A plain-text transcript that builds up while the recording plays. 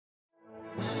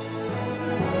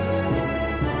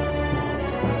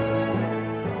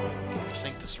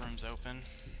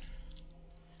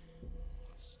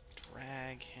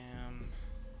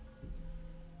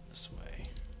This way.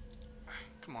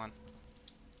 Come on.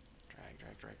 Drag,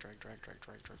 drag, drag, drag, drag, drag,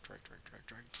 drag, drag, drag, drag, drag,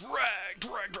 drag, drag,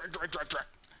 drag, drag, drag, drag, drag.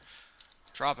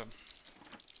 Drop him.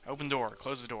 Open door.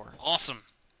 Close the door. Awesome.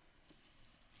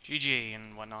 GG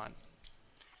and whatnot.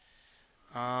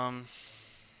 Here,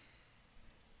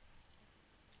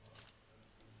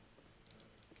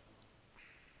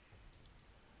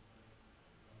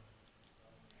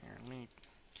 let me...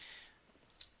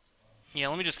 Yeah,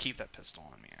 let me just keep that pistol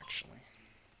on me, actually.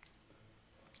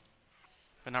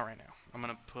 But not right now. I'm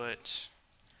gonna put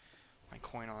my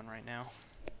coin on right now.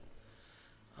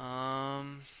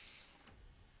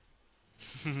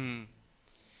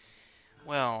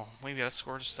 Well, we've got a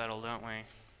score to settle, don't we?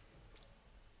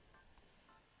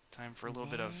 Time for a little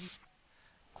bit of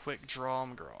quick draw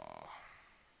McGraw.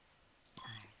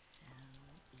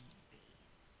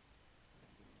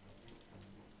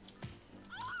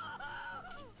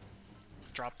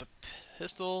 Drop the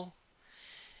pistol.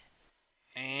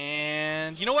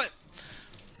 And you know what?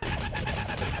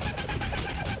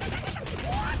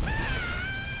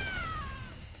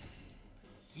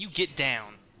 You get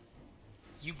down.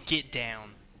 You get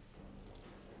down.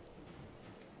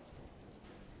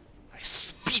 I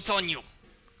spit on you.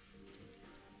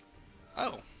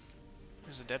 Oh.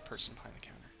 There's a dead person behind the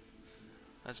counter.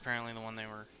 That's apparently the one they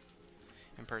were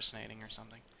impersonating or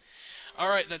something.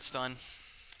 Alright, that's done.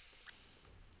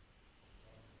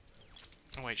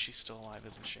 Oh wait, she's still alive,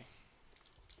 isn't she?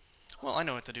 Well, I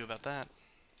know what to do about that.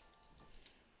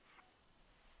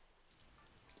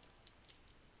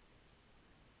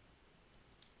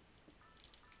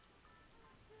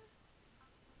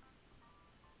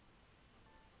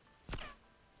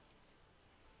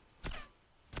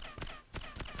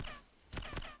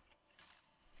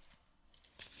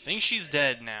 Think she's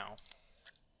dead now.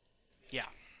 Yeah.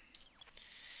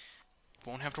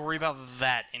 Won't have to worry about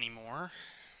that anymore.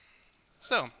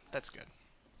 So, that's good.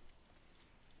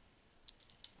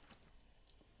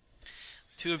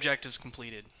 2 objectives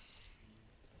completed.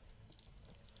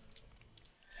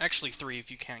 Actually 3 if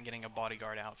you count getting a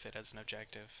bodyguard outfit as an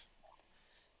objective.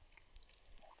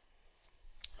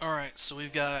 Alright, so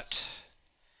we've got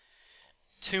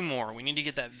 2 more. We need to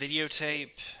get that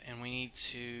videotape, and we need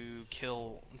to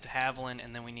kill Haviland,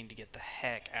 and then we need to get the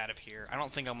heck out of here. I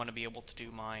don't think I'm going to be able to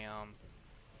do my,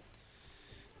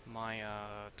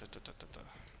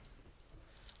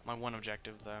 my one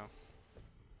objective, though.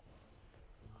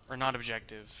 Or not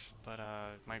objective, but,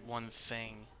 my one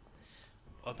thing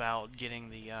about getting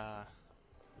the, I'm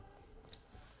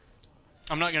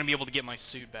not going to be able to get my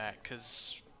suit back,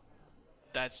 because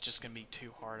that's just going to be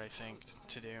too hard, I think,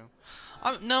 to do.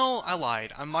 No, I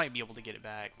lied. I might be able to get it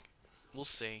back. We'll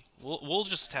see. We'll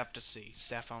just have to see.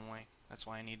 Staff only. That's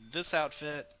why I need this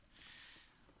outfit.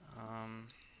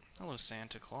 Hello,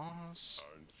 Santa Claus.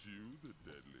 Aren't you the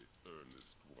deadly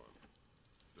earnest one?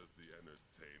 Does the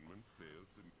entertainment fail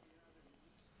to...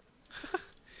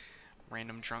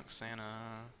 Random drunk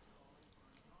Santa.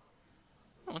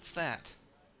 Oh, what's that?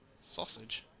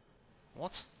 Sausage.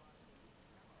 What?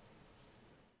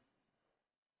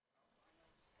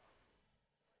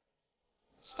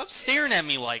 Stop staring at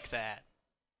me like that.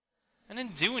 I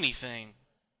didn't do anything.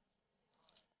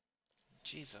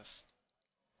 Jesus.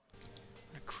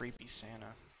 What a creepy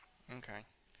Santa. Okay.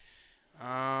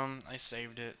 I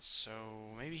saved it, so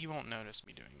maybe he won't notice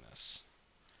me doing this.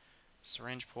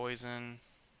 Syringe poison.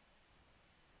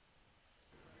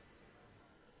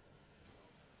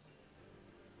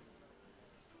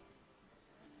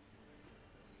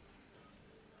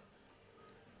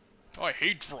 I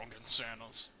hate drunken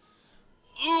Santas.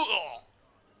 Ugh!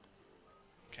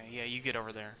 Okay, yeah, you get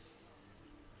over there.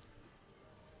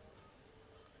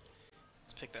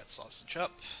 Let's pick that sausage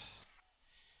up.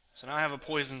 So now I have a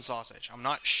poison sausage. I'm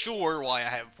not sure why I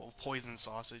have a poison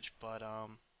sausage, but,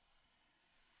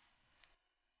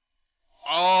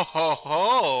 Oh ho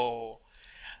ho!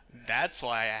 That's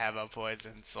why I have a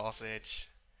poison sausage.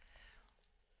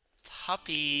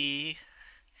 Puppy!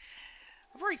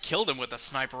 I've already killed him with a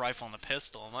sniper rifle and a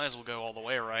pistol. Might as well go all the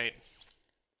way, right?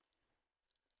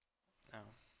 Oh.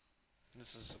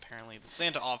 This is apparently the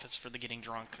Santa office for the getting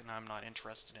drunk, and I'm not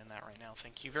interested in that right now.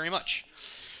 Thank you very much.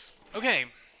 Okay,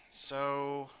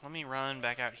 so let me run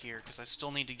back out here, because I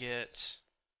still need to get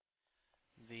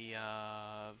the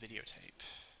videotape.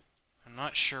 I'm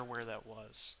not sure where that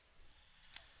was.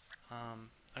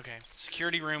 Okay,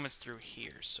 security room is through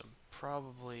here, so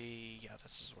probably, yeah,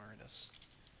 this is where it is.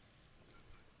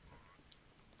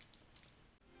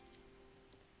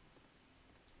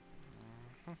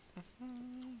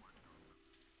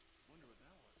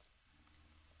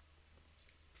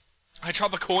 I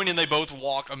drop a coin and they both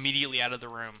walk immediately out of the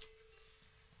room.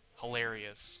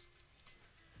 Hilarious.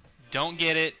 Don't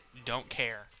get it, don't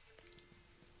care.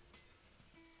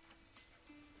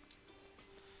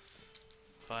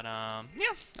 But,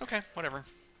 yeah, okay, whatever.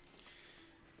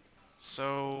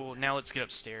 So, now let's get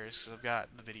upstairs, because I've got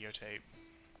the videotape.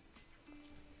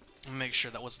 Make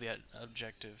sure that was the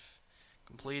objective.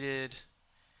 Completed.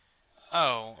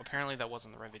 Oh, apparently that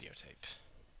wasn't the right videotape.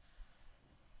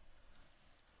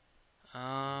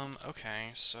 Okay,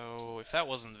 so if that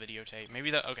wasn't the videotape,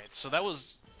 maybe that, okay, so that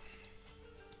was,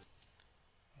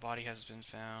 body has been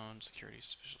found, security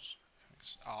suspicious,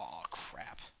 oh,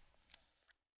 crap.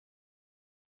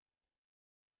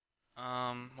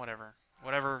 Whatever.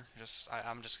 Whatever,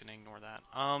 I'm just gonna ignore that.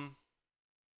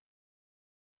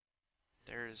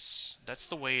 That's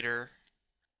the waiter.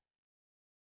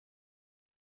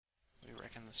 What do we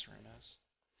reckon this room is?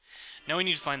 Now we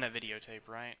need to find that videotape,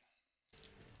 right?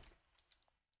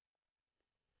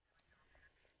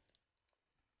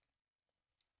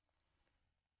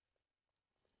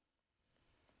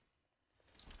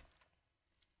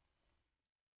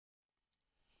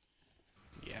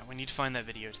 Yeah, we need to find that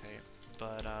videotape.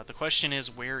 But the question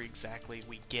is where exactly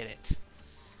we get it.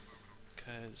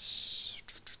 Because...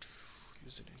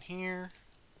 is it in here?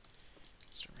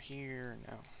 Is it over here?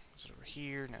 No. Is it over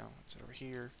here? No. Is it over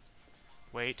here?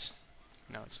 Wait.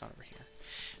 No, it's not over here.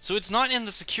 So it's not in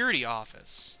the security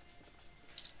office.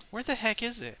 Where the heck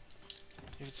is it?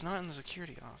 If it's not in the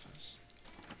security office.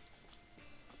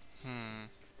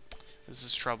 This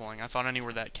is troubling. I thought I knew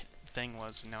where that thing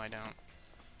was, and now I don't.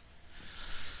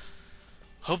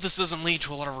 Hope this doesn't lead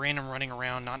to a lot of random running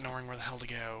around, not knowing where the hell to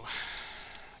go.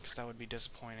 Because that would be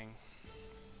disappointing.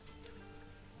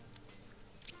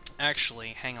 Actually,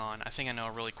 hang on. I think I know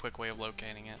a really quick way of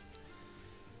locating it.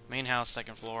 Main house,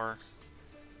 second floor.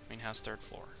 Main house, third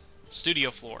floor.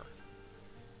 Studio floor.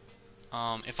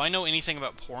 If I know anything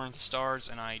about porn stars,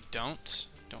 and I don't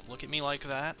look at me like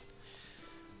that,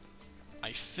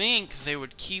 I think they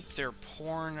would keep their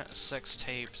porn sex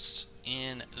tapes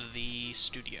in the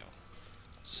studio.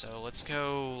 So let's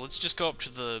just go up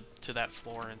to that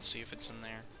floor and see if it's in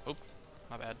there. Oh,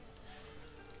 my bad.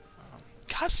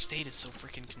 God's state is so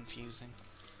freaking confusing.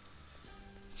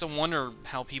 It's a wonder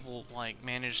how people, like,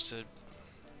 manage to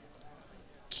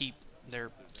keep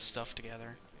their stuff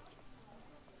together.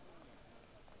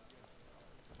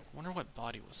 Wonder what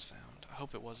body was found. I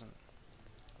hope it wasn't.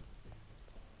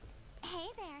 Hey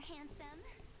there, handsome.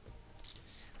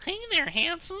 Hey there,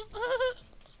 handsome.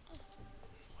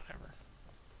 Whatever.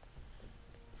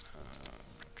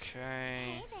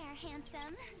 Okay. Hey there,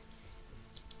 handsome.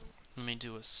 Let me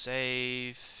do a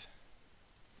save.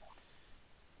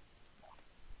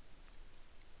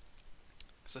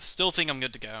 Because I still think I'm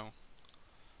good to go.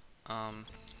 Oh,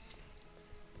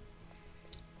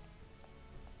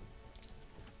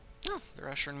 they're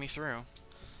ushering me through.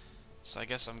 So I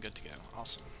guess I'm good to go.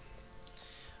 Awesome.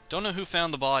 Don't know who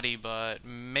found the body, but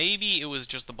maybe it was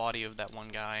just the body of that one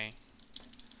guy.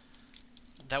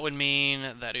 That would mean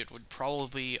that it would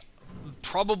probably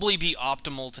be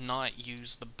optimal to not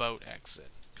use the boat exit,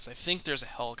 because I think there's a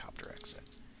helicopter exit.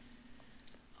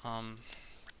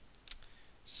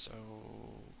 So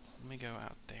let me go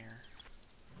out there.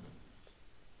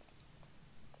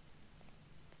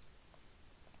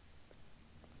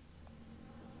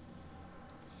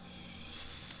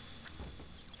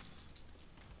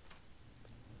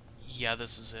 Yeah,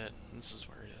 this is it. This is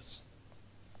where it is.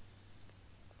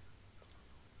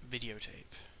 Videotape.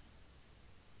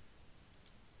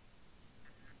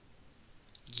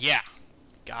 Yeah,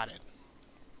 got it.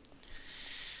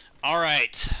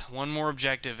 Alright, one more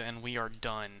objective and we are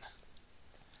done.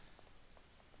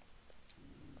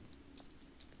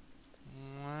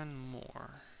 One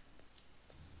more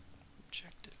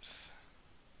objective.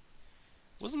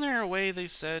 Wasn't there a way they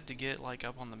said to get, like,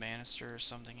 up on the banister or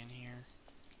something in here?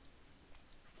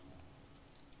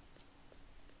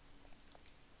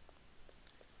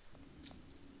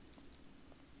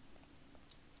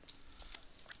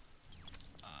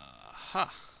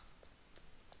 Aha.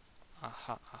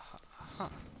 Aha, aha,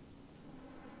 aha.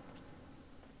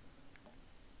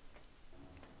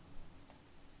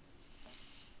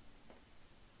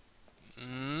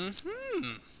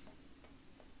 Mm-hmm.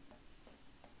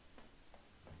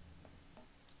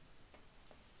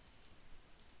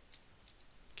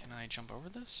 Can I jump over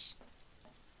this?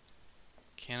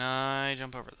 Can I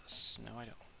jump over this? No, I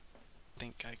don't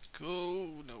think I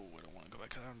go. No, I don't want to go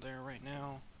back down there right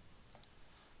now.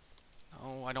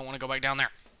 No, I don't want to go back down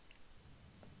there.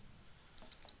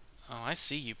 Oh, I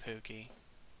see you, Pookie.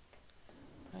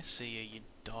 I see you, you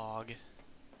dog.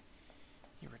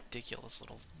 You ridiculous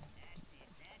little...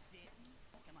 That's it.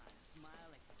 Come on, smile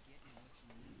like you're getting what you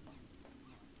need.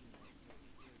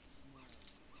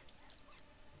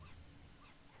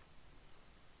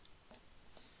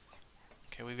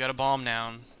 Okay, we've got a bomb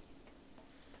down.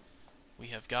 We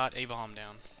have got a bomb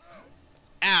down.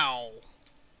 Ow!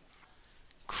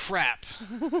 Crap!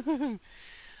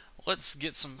 Let's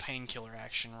get some painkiller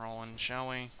action rolling, shall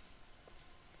we?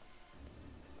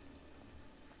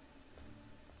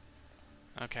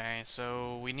 Okay,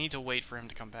 so we need to wait for him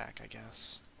to come back, I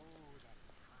guess.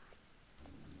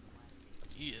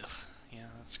 Yeah, yeah,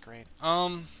 that's great. Or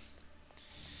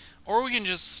we can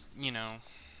just, you know,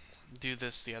 do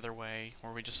this the other way,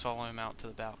 where we just follow him out to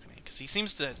the balcony, because he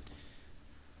seems to...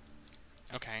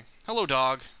 Okay. Hello,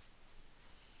 dog.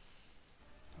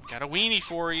 Got a weenie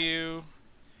for you.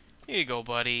 Here you go,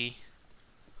 buddy.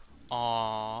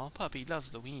 Aw, puppy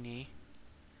loves the weenie.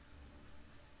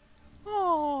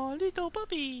 Aw, little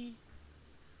puppy.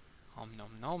 Nom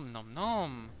nom nom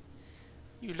nom.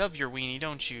 You love your weenie,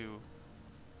 don't you?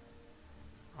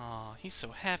 Aw, he's so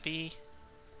happy.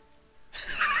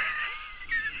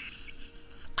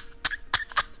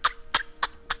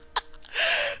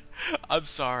 I'm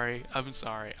sorry. I'm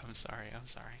sorry. I'm sorry. I'm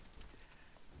sorry.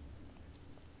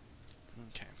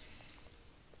 Okay.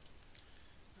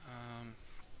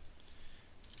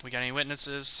 We got any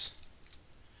witnesses?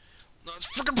 Let's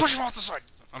freaking push him off the side!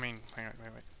 I mean, hang on,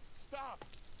 wait. Stop!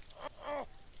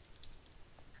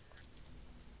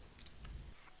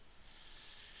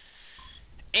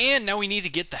 And now we need to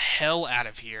get the hell out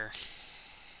of here.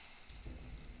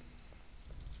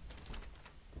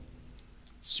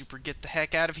 Super get the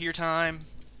heck out of here time.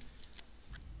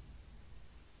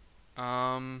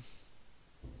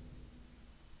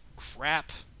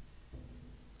 Crap.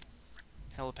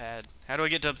 Helipad. How do I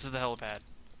get up to the helipad?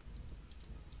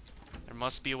 There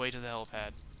must be a way to the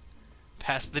helipad.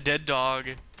 Past the dead dog.